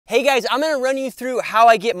Hey guys, I'm gonna run you through how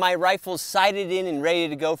I get my rifles sighted in and ready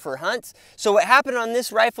to go for hunts. So what happened on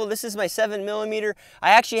this rifle, this is my 7mm. I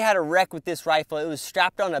actually had a wreck with this rifle. It was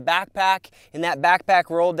strapped on a backpack and that backpack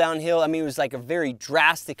rolled downhill. I mean, it was like a very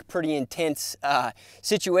drastic, pretty intense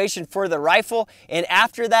situation for the rifle. And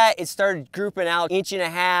after that, it started grouping out 1.5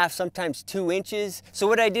 inches, sometimes 2 inches. So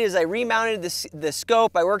what I did is I remounted the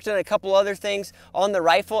scope. I worked on a couple other things on the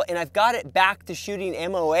rifle and I've got it back to shooting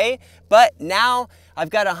MOA, but now I've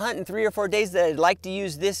got a hunt in 3 or 4 days that I'd like to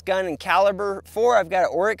use this gun and caliber for. I've got an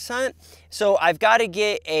oryx hunt. So I've got to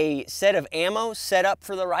get a set of ammo set up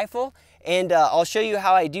for the rifle. And I'll show you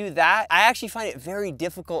how I do that. I actually find it very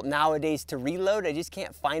difficult nowadays to reload. I just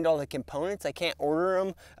can't find all the components. I can't order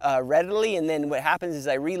them readily. And then what happens is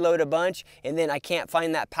I reload a bunch and then I can't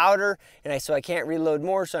find that powder. And so I can't reload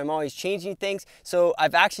more. So I'm always changing things. So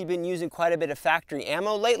I've actually been using quite a bit of factory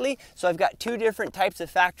ammo lately. So I've got 2 different types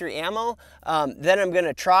of factory ammo that I'm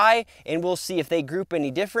gonna try and we'll see if they group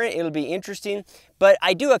any different. It'll be interesting. But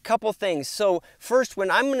I do a couple things. So first,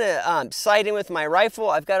 when I'm gonna sight in with my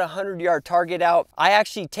rifle, I've got a 100-yard target out. I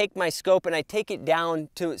actually take my scope and I take it down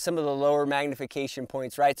to some of the lower magnification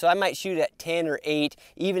points, right? So I might shoot at 10 or 8,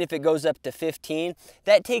 even if it goes up to 15.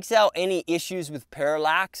 That takes out any issues with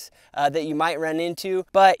parallax that you might run into.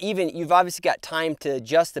 But even, you've obviously got time to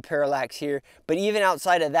adjust the parallax here. But even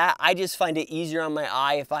outside of that, I just find it easier on my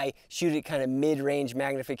eye if I shoot it kind of mid-range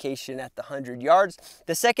magnification at the 100 yards.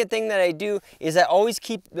 The second thing that I do is I always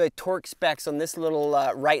keep the torque specs on this little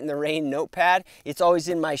Right in the Rain notepad. It's always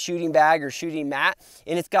in my shooting bag or shooting mat,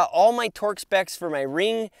 and it's got all my torque specs for my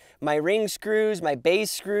ring screws, my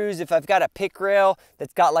base screws. If I've got a pick rail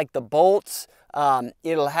that's got like the bolts,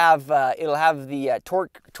 it'll have the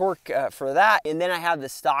torque for that, and then I have the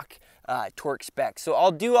stock torque specs. So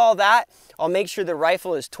I'll do all that. I'll make sure the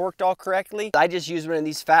rifle is torqued all correctly. I just use one of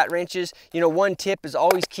these fat wrenches. You know, one tip is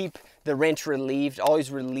always keep the wrench relieved. Always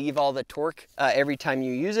relieve all the torque every time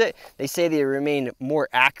you use it. They say they remain more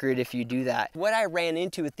accurate if you do that. What I ran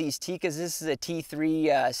into with these Tikkas, this is a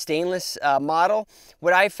T3 stainless model.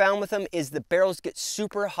 What I found with them is the barrels get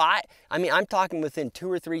super hot. I mean, I'm talking within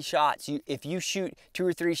 2 or 3 shots. If you shoot 2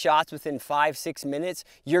 or 3 shots within 5-6 minutes,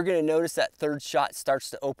 you're gonna notice that third shot starts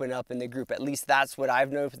to open up in the group. At least that's what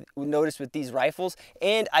I've noticed with these rifles.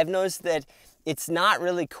 And I've noticed that it's not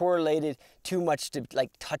really correlated too much to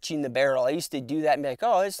like touching the barrel. I used to do that and be like,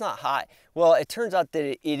 oh, it's not hot. Well, it turns out that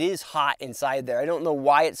it is hot inside there. I don't know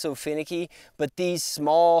why it's so finicky, but these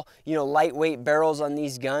small, you know, lightweight barrels on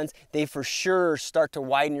these guns, they for sure start to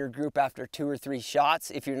widen your group after 2 or 3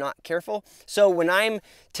 shots if you're not careful. So when I'm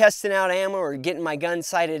testing out ammo or getting my gun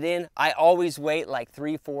sighted in, I always wait like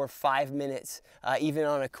 3, 4, 5 minutes, even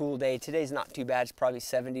on a cool day. Today's not too bad, it's probably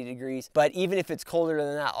 70 degrees. But even if it's colder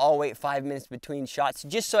than that, I'll wait 5 minutes between shots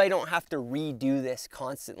just so I don't have to redo this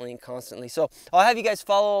constantly. So I'll have you guys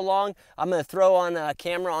follow along. I'm gonna throw on a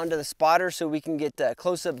camera onto the spotter so we can get a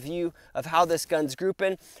close-up view of how this gun's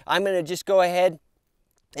grouping. I'm gonna just go ahead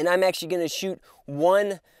and I'm actually gonna shoot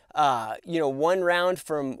one round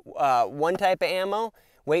from one type of ammo,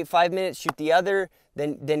 wait 5 minutes, shoot the other,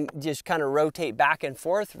 then just kind of rotate back and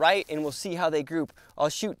forth, right? And we'll see how they group. I'll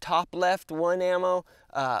shoot top left 1 ammo,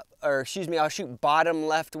 I'll shoot bottom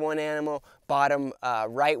left 1 ammo, bottom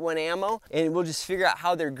right 1 ammo, and we'll just figure out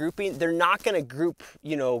how they're grouping. They're not gonna group,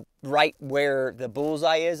 you know, right where the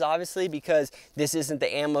bullseye is, obviously, because this isn't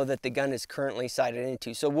the ammo that the gun is currently sighted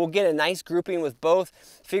into. So we'll get a nice grouping with both,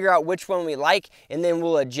 figure out which one we like, and then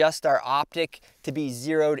we'll adjust our optic to be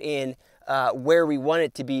zeroed in where we want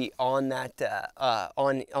it to be on that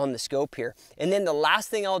on the scope here. And then the last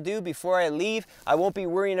thing I'll do before I leave, I won't be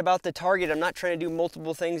worrying about the target. I'm not trying to do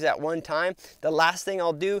multiple things at one time. The last thing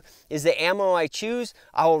I'll do is the ammo I choose,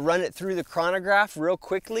 I will run it through the chronograph real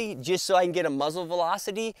quickly just so I can get a muzzle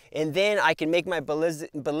velocity, and then I can make my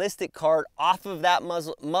ballistic card off of that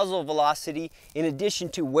muzzle velocity in addition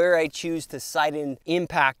to where I choose to sight in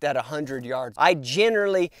impact at 100 yards. I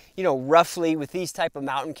generally, you know, roughly with these type of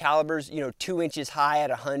mountain calibers, you know, 2 inches high at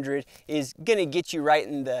 100 is gonna get you right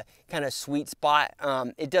in the kind of sweet spot.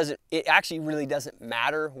 It actually really doesn't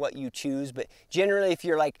matter what you choose, but generally if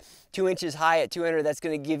you're like 2 inches high at 200, that's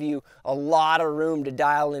going to give you a lot of room to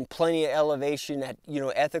dial in plenty of elevation at, you know,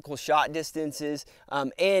 ethical shot distances,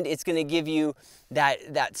 and it's going to give you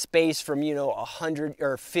that space from, you know, 100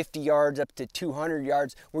 or 50 yards up to 200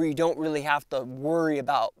 yards where you don't really have to worry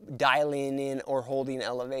about dialing in or holding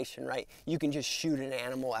elevation, right? You can just shoot an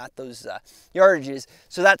animal at those yardages.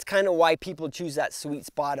 So that's kind of why people choose that sweet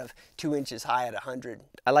spot of 2 inches high at 100.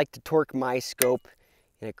 I like to torque my scope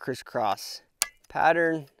in a crisscross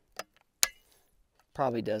pattern.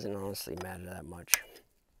 Probably doesn't honestly matter that much.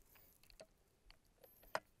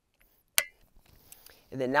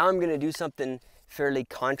 And then now I'm gonna do something fairly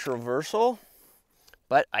controversial,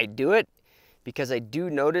 but I do it because I do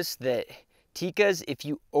notice that Tikkas, if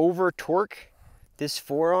you over torque this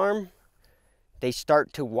forearm, they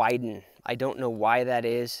start to widen. I don't know why that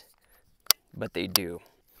is, but they do.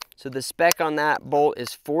 So the spec on that bolt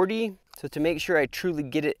is 40. So to make sure I truly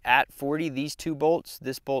get it at 40, these two bolts,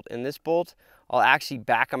 this bolt and this bolt, I'll actually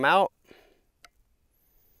back them out.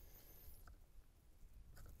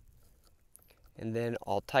 And then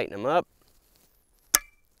I'll tighten them up.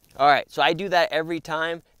 All right, so I do that every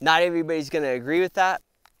time. Not everybody's gonna agree with that.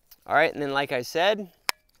 All right, and then like I said,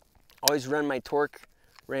 always run my torque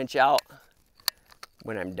wrench out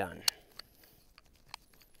when I'm done.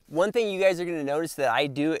 One thing you guys are gonna notice that I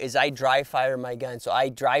do is I dry fire my gun. So I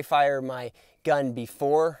dry fire my gun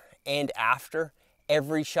before and after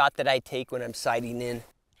every shot that I take when I'm sighting in.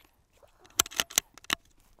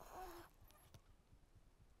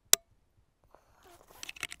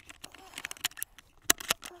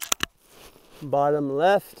 Bottom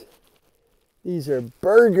left, these are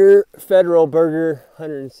Berger, Federal Berger,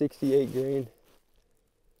 168 grain.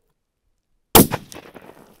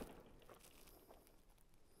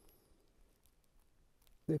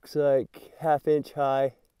 Looks like 1/2 inch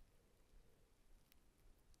high.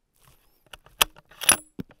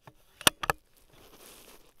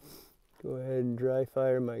 Go ahead and dry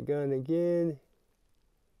fire my gun again.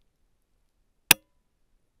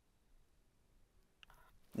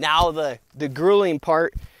 Now the grueling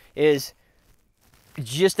part is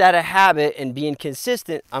just out of habit and being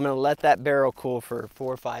consistent. I'm gonna let that barrel cool for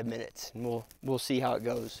 4 or 5 minutes and we'll see how it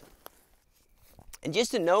goes. And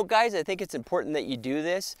just to note, guys, I think it's important that you do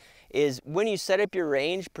this, is when you set up your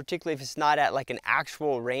range, particularly if it's not at like an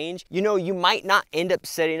actual range, you know, you might not end up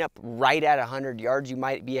setting up right at 100 yards. You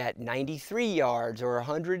might be at 93 yards or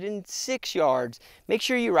 106 yards. Make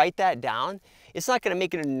sure you write that down. It's not gonna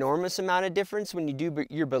make an enormous amount of difference when you do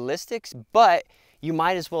your ballistics, but you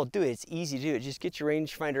might as well do it. It's easy to do it. Just get your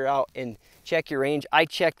rangefinder out and check your range. I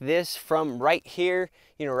check this from right here,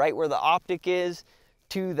 you know, right where the optic is,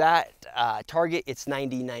 to that target. It's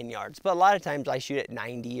 99 yards. But a lot of times I shoot at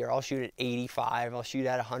 90, or I'll shoot at 85, I'll shoot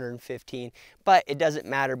at 115. But it doesn't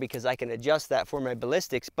matter because I can adjust that for my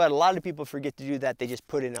ballistics. But a lot of people forget to do that. They just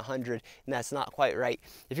put in 100, and that's not quite right.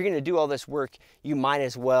 If you're gonna do all this work, you might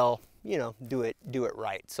as well, you know, do it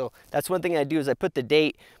right. So that's one thing I do, is I put the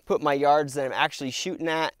date, put my yards that I'm actually shooting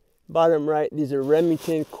at. Bottom right, these are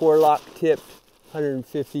Remington core lock tipped,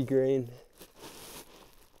 150 grain.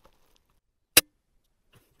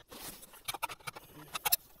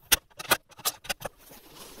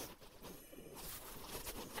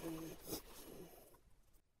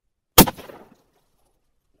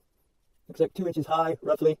 Looks like 2 inches high,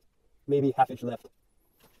 roughly, maybe 1/2 inch left.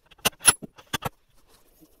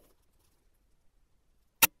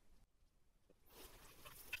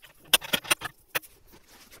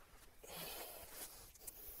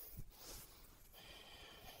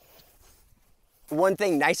 One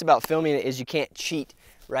thing nice about filming it is you can't cheat,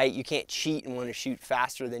 right? You can't cheat and want to shoot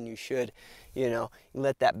faster than you should. You know, you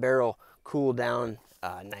let that barrel cool down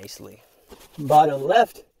nicely. Bottom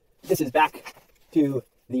left, this is back to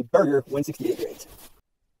the Berger 168 grains.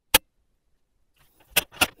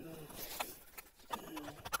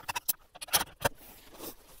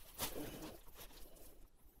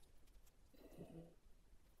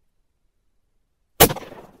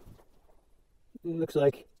 It looks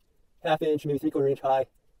like 1/2 inch, maybe 3/4 inch high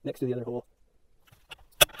next to the other hole.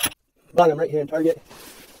 Bottom right hand target,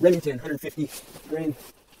 Remington 150 grain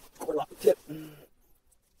core lock tip.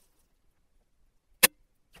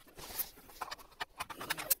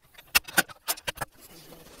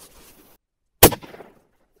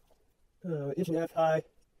 Inch and a half high,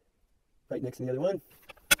 right next to the other one.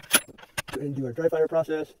 Go ahead and do our dry fire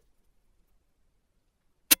process.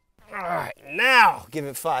 All right, now give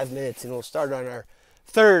it 5 minutes and we'll start on our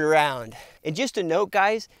third round. And just a note,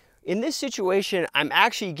 guys, in this situation, I'm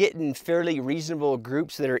actually getting fairly reasonable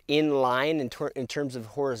groups that are in line in terms of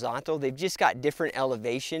horizontal. They've just got different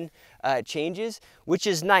elevation changes, which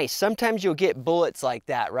is nice. Sometimes you'll get bullets like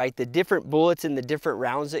that, right? The different bullets in the different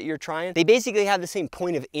rounds that you're trying, they basically have the same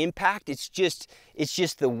point of impact. It's just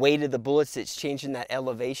the weight of the bullets that's changing that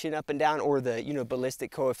elevation up and down, or the, you know,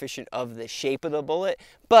 ballistic coefficient of the shape of the bullet,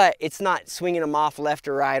 but it's not swinging them off left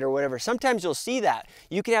or right or whatever. Sometimes you'll see that.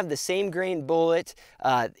 You can have the same grain bullet,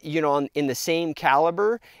 you know, in the same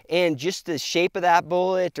caliber, and just the shape of that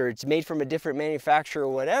bullet, or it's made from a different manufacturer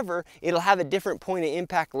or whatever, it'll have a different point of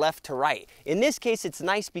impact left to right. In this case, it's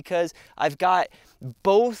nice because I've got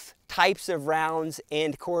both types of rounds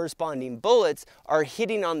and corresponding bullets are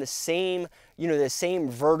hitting on the same, the same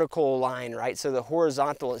vertical line, right? So the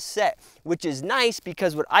horizontal is set, which is nice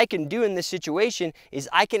because what I can do in this situation is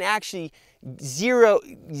I can actually zero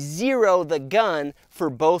the gun for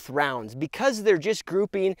both rounds because they're just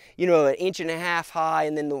grouping, 1.5 inches high,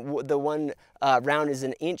 and then the one round is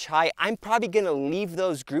 1 inch high. I'm probably going to leave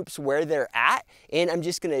those groups where they're at, and I'm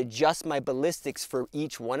just going to adjust my ballistics for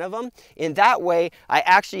each one of them. In that way, I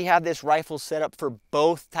actually have this rifle set up for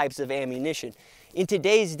both types of ammunition. In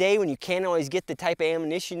today's day, when you can't always get the type of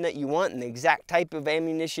ammunition that you want and the exact type of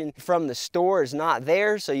ammunition from the store is not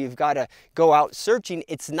there, so you've got to go out searching,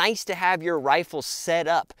 it's nice to have your rifle set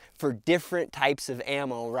up for different types of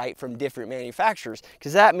ammo, right, from different manufacturers.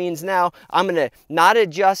 Because that means now I'm going to not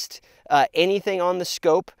adjust anything on the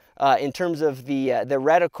scope in terms of the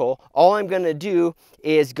reticle. All I'm going to do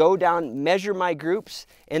is go down, measure my groups,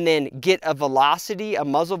 and then get a velocity, a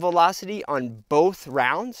muzzle velocity on both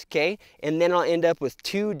rounds, okay? And then I'll end up with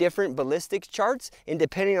 2 different ballistics charts, and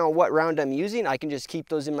depending on what round I'm using, I can just keep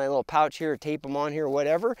those in my little pouch here, or tape them on here, or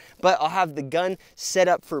whatever, but I'll have the gun set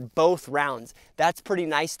up for both rounds. That's pretty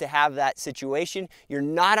nice to have that situation. You're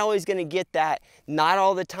not always going to get that. Not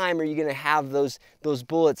all the time are you going to have those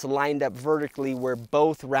bullets lined up vertically where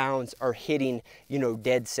both rounds are hitting,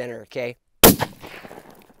 dead center, okay?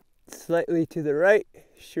 Slightly to the right,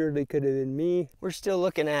 surely could have been me. We're still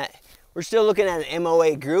looking at an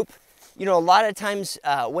MOA group. A lot of times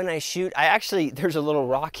when I shoot, there's a little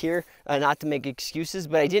rock here, not to make excuses,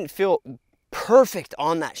 but I didn't feel perfect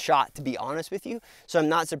on that shot, to be honest with you. So I'm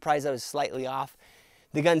not surprised I was slightly off.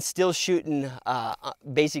 The gun's still shooting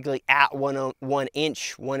basically at 1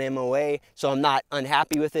 inch, 1 MOA, so I'm not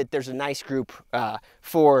unhappy with it. There's a nice group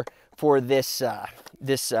for this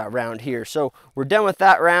round here. So we're done with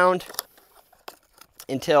that round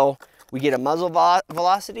until we get a muzzle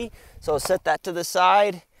velocity. So I'll set that to the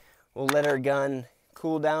side. We'll let our gun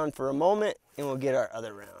cool down for a moment, and we'll get our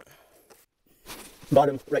other round.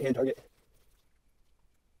 Bottom right-hand target.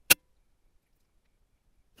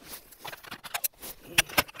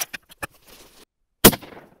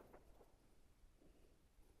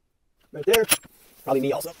 Right there, probably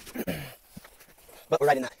me also. But we're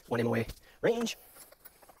right in that 1 MOA range.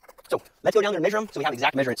 So let's go down there and measure them so we have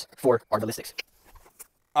exact measurements for our ballistics.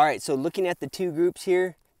 All right, so looking at the 2 groups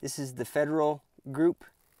here, this is the Federal group.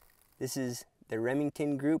 This is the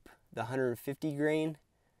Remington group, the 150 grain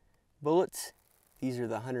bullets. These are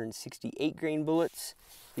the 168 grain bullets.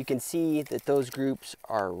 You can see that those groups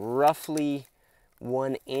are roughly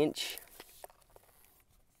 1 inch.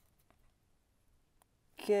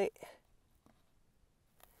 Okay.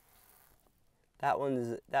 That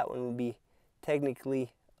one would be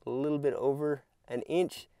technically a little bit over 1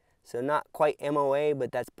 inch, so not quite MOA,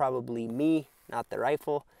 but that's probably me, not the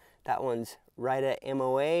rifle. That one's right at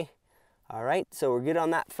MOA. All right, so we're good on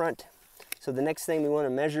that front. So the next thing we want to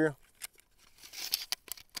measure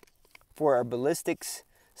for our ballistics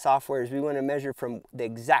software is we want to measure from the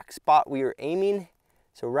exact spot we are aiming,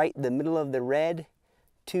 so right in the middle of the red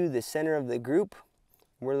to the center of the group.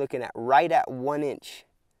 We're looking at right at 1 inch.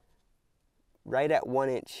 Right at 1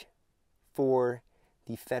 inch for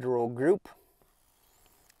the Federal group.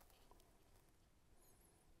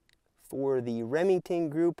 For the Remington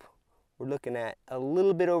group, we're looking at a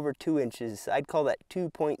little bit over 2 inches. I'd call that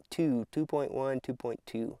 2.2, 2.1,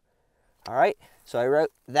 2.2. All right, so I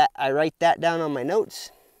write that down on my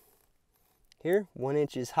notes. Here, 1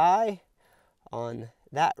 inch is high on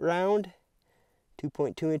that round.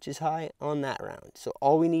 2.2 inches high on that round. So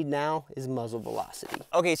all we need now is muzzle velocity.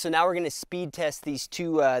 Okay, so now we're going to speed test these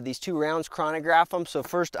two rounds, chronograph them. So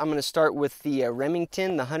first I'm going to start with the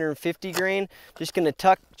Remington, the 150 grain. Just going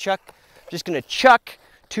to chuck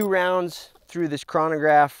 2 rounds through this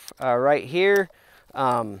chronograph right here.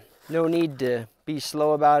 No need to be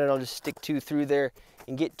slow about it. I'll just stick 2 through there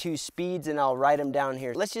and get 2 speeds, and I'll write them down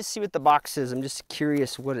here. Let's just see what the box says. I'm just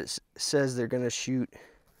curious what it says they're going to shoot.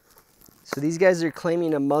 So these guys are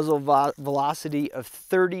claiming a muzzle velocity of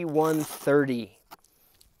 3130.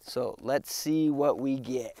 So let's see what we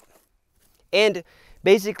get. And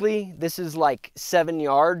basically this is like 7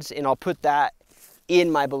 yards, and I'll put that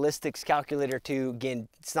in my ballistics calculator too. Again,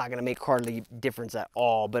 it's not gonna make hardly difference at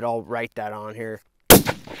all, but I'll write that on here.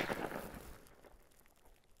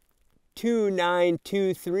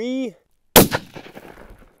 2923.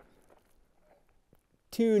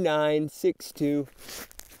 2962.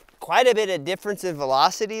 Quite a bit of difference in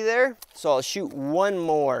velocity there, so I'll shoot 1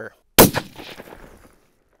 more.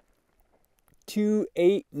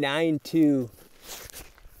 2892.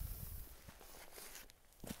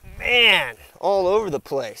 Man, all over the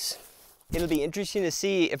place. It'll be interesting to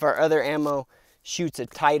see if our other ammo shoots a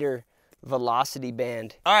tighter velocity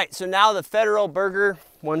band. All right, so now the Federal Burger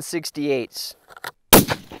 168s.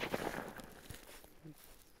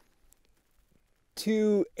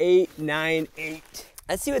 2898.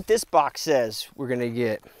 Let's see what this box says we're gonna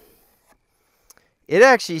get. It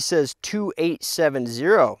actually says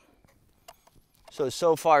 2870.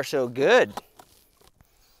 So far so good.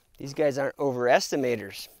 These guys aren't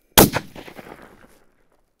overestimators.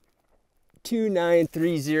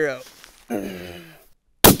 2930.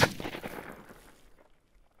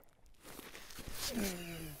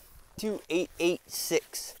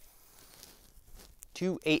 2886.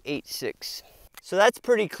 2886. So that's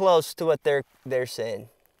pretty close to what they're saying.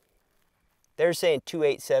 They're saying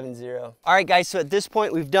 2870. All right, guys, so at this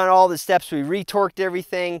point, we've done all the steps. We retorqued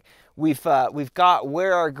everything. We've got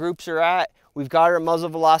where our groups are at. We've got our muzzle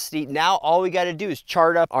velocity. Now all we got to do is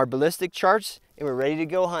chart up our ballistic charts, and we're ready to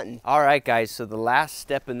go hunting. All right, guys, so the last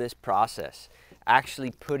step in this process,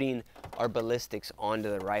 actually putting our ballistics onto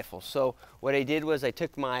the rifle. So what I did was I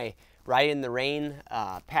took my Right in the Rain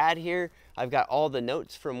pad here. I've got all the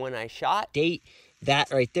notes from when I shot. Date,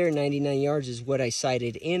 that right there, 99 yards is what I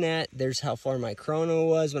sighted in at. There's how far my chrono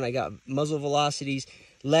was when I got muzzle velocities.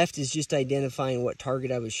 Left is just identifying what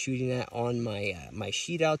target I was shooting at on my my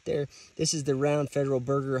sheet out there. This is the round Federal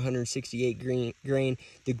Burger 168 grain.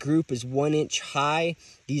 The group is 1 inch high.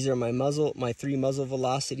 These are my 3 muzzle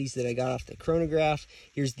velocities that I got off the chronograph.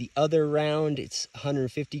 Here's the other round. It's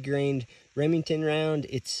 150 grain Remington round.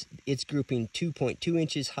 It's grouping 2.2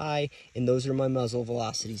 inches high, and those are my muzzle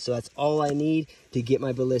velocities. So that's all I need to get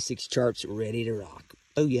my ballistics charts ready to rock.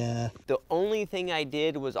 Oh yeah. The only thing I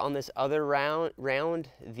did was on this other round,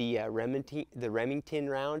 the Remington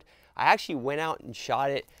round, I actually went out and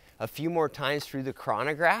shot it a few more times through the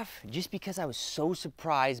chronograph, just because I was so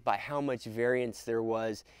surprised by how much variance there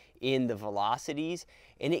was in the velocities,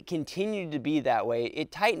 and it continued to be that way.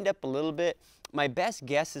 It tightened up a little bit. My best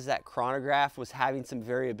guess is that chronograph was having some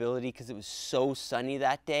variability because it was so sunny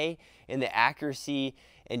that day, and the accuracy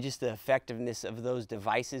and just the effectiveness of those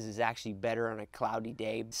devices is actually better on a cloudy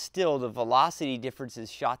day. Still, the velocity differences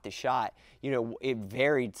shot to shot, you know, it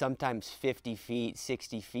varied sometimes 50 feet,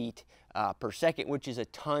 60 feet per second, which is a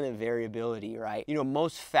ton of variability, right? You know,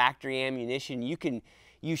 most factory ammunition,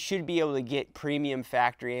 you should be able to get premium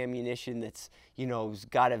factory ammunition that's, you know,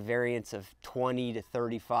 got a variance of 20 to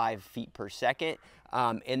 35 feet per second.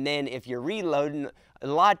 And then if you're reloading, a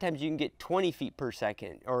lot of times you can get 20 feet per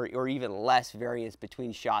second or even less variance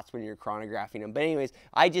between shots when you're chronographing them. But anyways,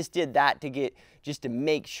 I just did that just to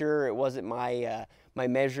make sure it wasn't my my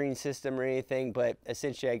measuring system or anything, but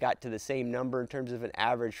essentially I got to the same number in terms of an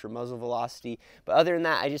average for muzzle velocity. But other than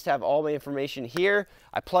that, I just have all my information here.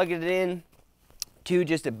 I plug it in to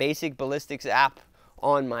just a basic ballistics app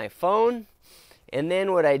on my phone. And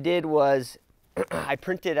then what I did was I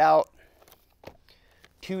printed out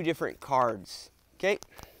 2 different cards, okay,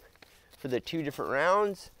 for the 2 different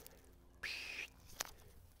rounds.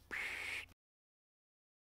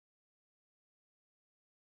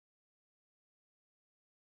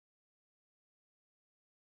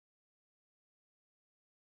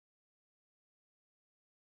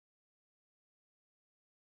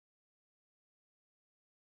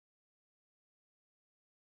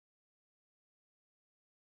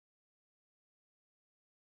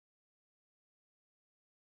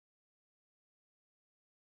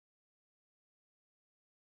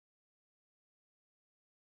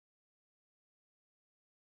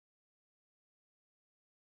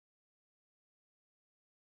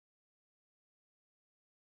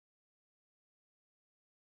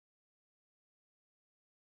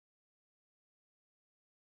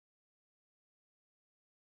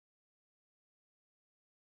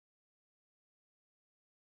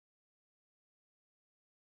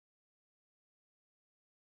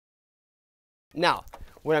 Now,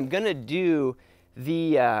 what I'm gonna do,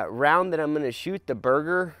 the round that I'm gonna shoot, the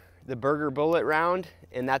burger bullet round,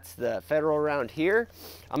 and that's the Federal round here,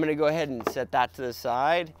 I'm gonna go ahead and set that to the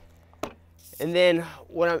side. And then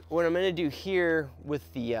what I'm gonna do here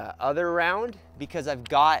with the other round, because I've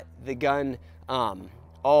got the gun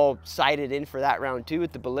all sighted in for that round too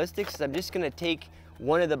with the ballistics, I'm just gonna take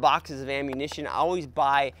one of the boxes of ammunition. I always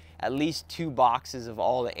buy at least 2 boxes of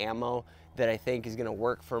all the ammo that I think is gonna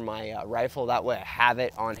work for my rifle. That way I have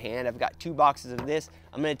it on hand. I've got 2 boxes of this.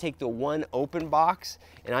 I'm gonna take the one open box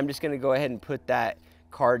and I'm just gonna go ahead and put that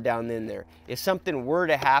card down in there. If something were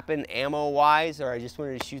to happen ammo wise, or I just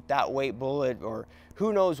wanted to shoot that weight bullet or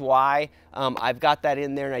Who knows why? I've got that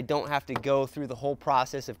in there and I don't have to go through the whole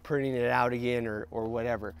process of printing it out again or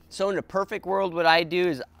whatever. So in a perfect world, what I do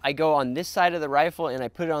is I go on this side of the rifle and I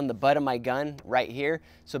put it on the butt of my gun right here.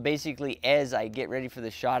 So basically as I get ready for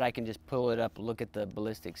the shot, I can just pull it up, look at the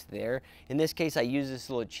ballistics there. In this case, I use this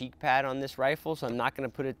little cheek pad on this rifle, so I'm not gonna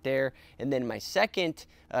put it there. And then my second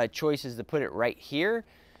choice is to put it right here.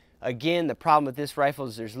 Again, the problem with this rifle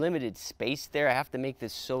is there's limited space there. I have to make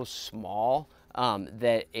this so small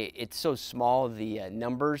that it's so small, the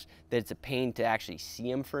numbers, that it's a pain to actually see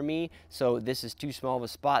them for me. So this is too small of a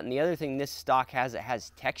spot. And the other thing this stock has, it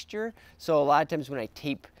has texture. So a lot of times when I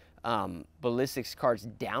tape ballistics cards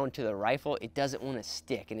down to the rifle, it doesn't want to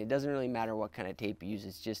stick, and it doesn't really matter what kind of tape you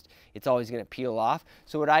use. It's always going to peel off.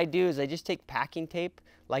 So what I do is I just take packing tape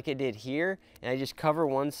like I did here, and I just cover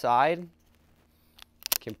one side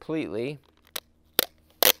completely.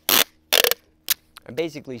 I'm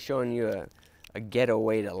basically showing you a ghetto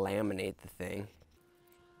way to laminate the thing.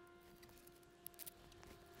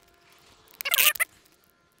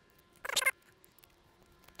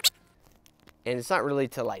 And it's not really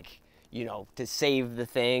to, like, you know, to save the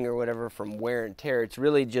thing or whatever from wear and tear. It's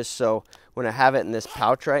really just so when I have it in this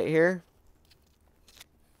pouch right here,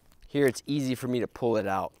 it's easy for me to pull it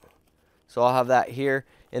out. So I'll have that here.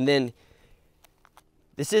 And then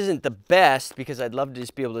this isn't the best because I'd love to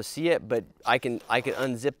just be able to see it, but I can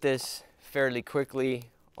unzip this fairly quickly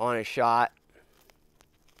on a shot.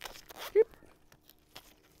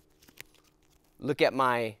 Look at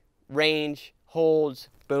my range, holds,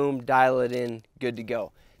 boom, dial it in, good to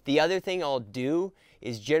go. The other thing I'll do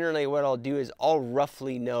is generally what I'll do is I'll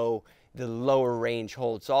roughly know the lower range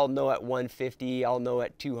hold. So I'll know at 150, I'll know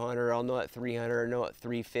at 200, I'll know at 300, I'll know at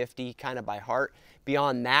 350, kind of by heart.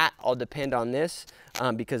 Beyond that, I'll depend on this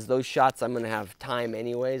because those shots I'm going to have time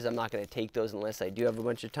anyways. I'm not going to take those unless I do have a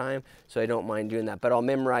bunch of time, so I don't mind doing that. But I'll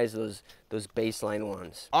memorize those baseline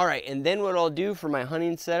ones. All right, and then what I'll do for my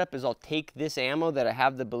hunting setup is I'll take this ammo that I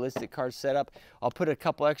have the ballistic card set up. I'll put a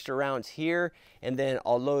couple extra rounds here, and then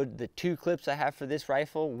I'll load the 2 clips I have for this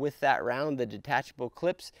rifle with that round, the detachable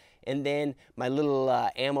clips. And then my little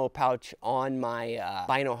ammo pouch on my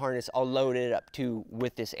bino harness, I'll load it up too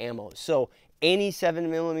with this ammo. So any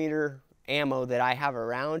 7mm ammo that I have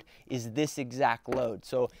around is this exact load.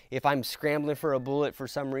 So if I'm scrambling for a bullet for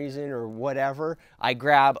some reason or whatever, I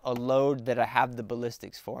grab a load that I have the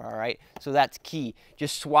ballistics for, all right? So that's key.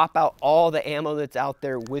 Just swap out all the ammo that's out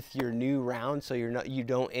there with your new round so you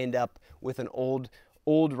don't end up with an old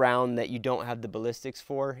round that you don't have the ballistics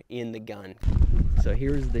for in the gun. So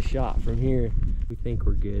here's the shot from here. We think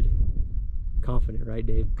we're good. Confident, right,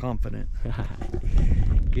 Dave? Confident.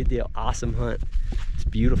 Good deal. Awesome hunt. It's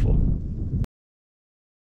beautiful.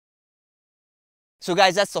 So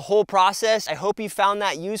guys, that's the whole process. I hope you found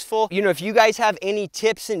that useful. You know, if you guys have any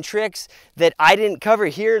tips and tricks that I didn't cover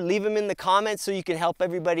here, leave them in the comments so you can help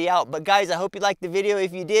everybody out. But guys, I hope you liked the video.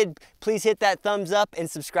 If you did, please hit that thumbs up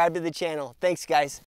and subscribe to the channel. Thanks, guys.